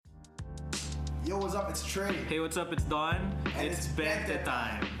Yo, what's up? It's Trey. Hey, what's up? It's Don. And it's Bente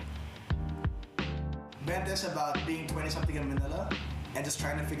time. Bente's about being 20-something in Manila and just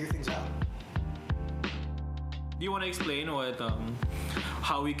trying to figure things out. Do you want to explain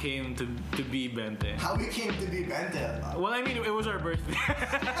how we came to be Bente? How we came to be Bente? Well, I mean, it was our birthday.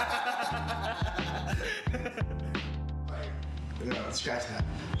 No, scratch that.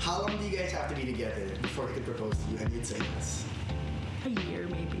 How long do you guys have to be together before he could propose to you and you'd say yes? A year,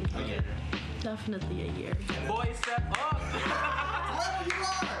 maybe. A year. Definitely a year. Boys, step up! Whoever you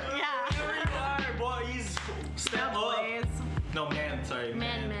are! Yeah. Wherever you are, boys, step up! Boys. No, man, sorry.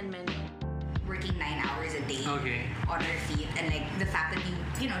 Men. Working 9 hours a day Okay. on our feet, and like the fact that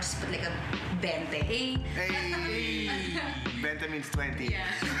you just put like a Bente, hey, Bente means 20. yeah,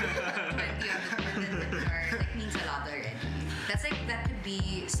 20 on the chart, like means a lot already. That's like that could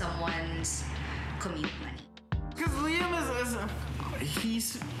be someone's commute money. Because Liam is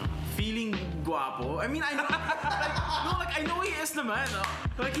he's feeling guapo. I mean, I know, I know he is naman.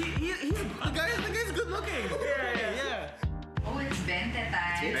 Like he's the guy's good looking. Yeah. Oh, it's Bente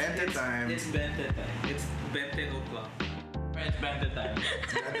time. Bente time. It's Bente time. It's Bente o'clock. It's Bente time.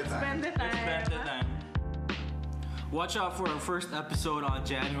 Bente time. Bente time. It's Bente time. Watch out for our first episode on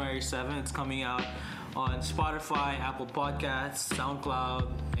January 7th. It's coming out on Spotify, Apple Podcasts,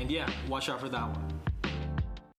 SoundCloud, and yeah, watch out for that one.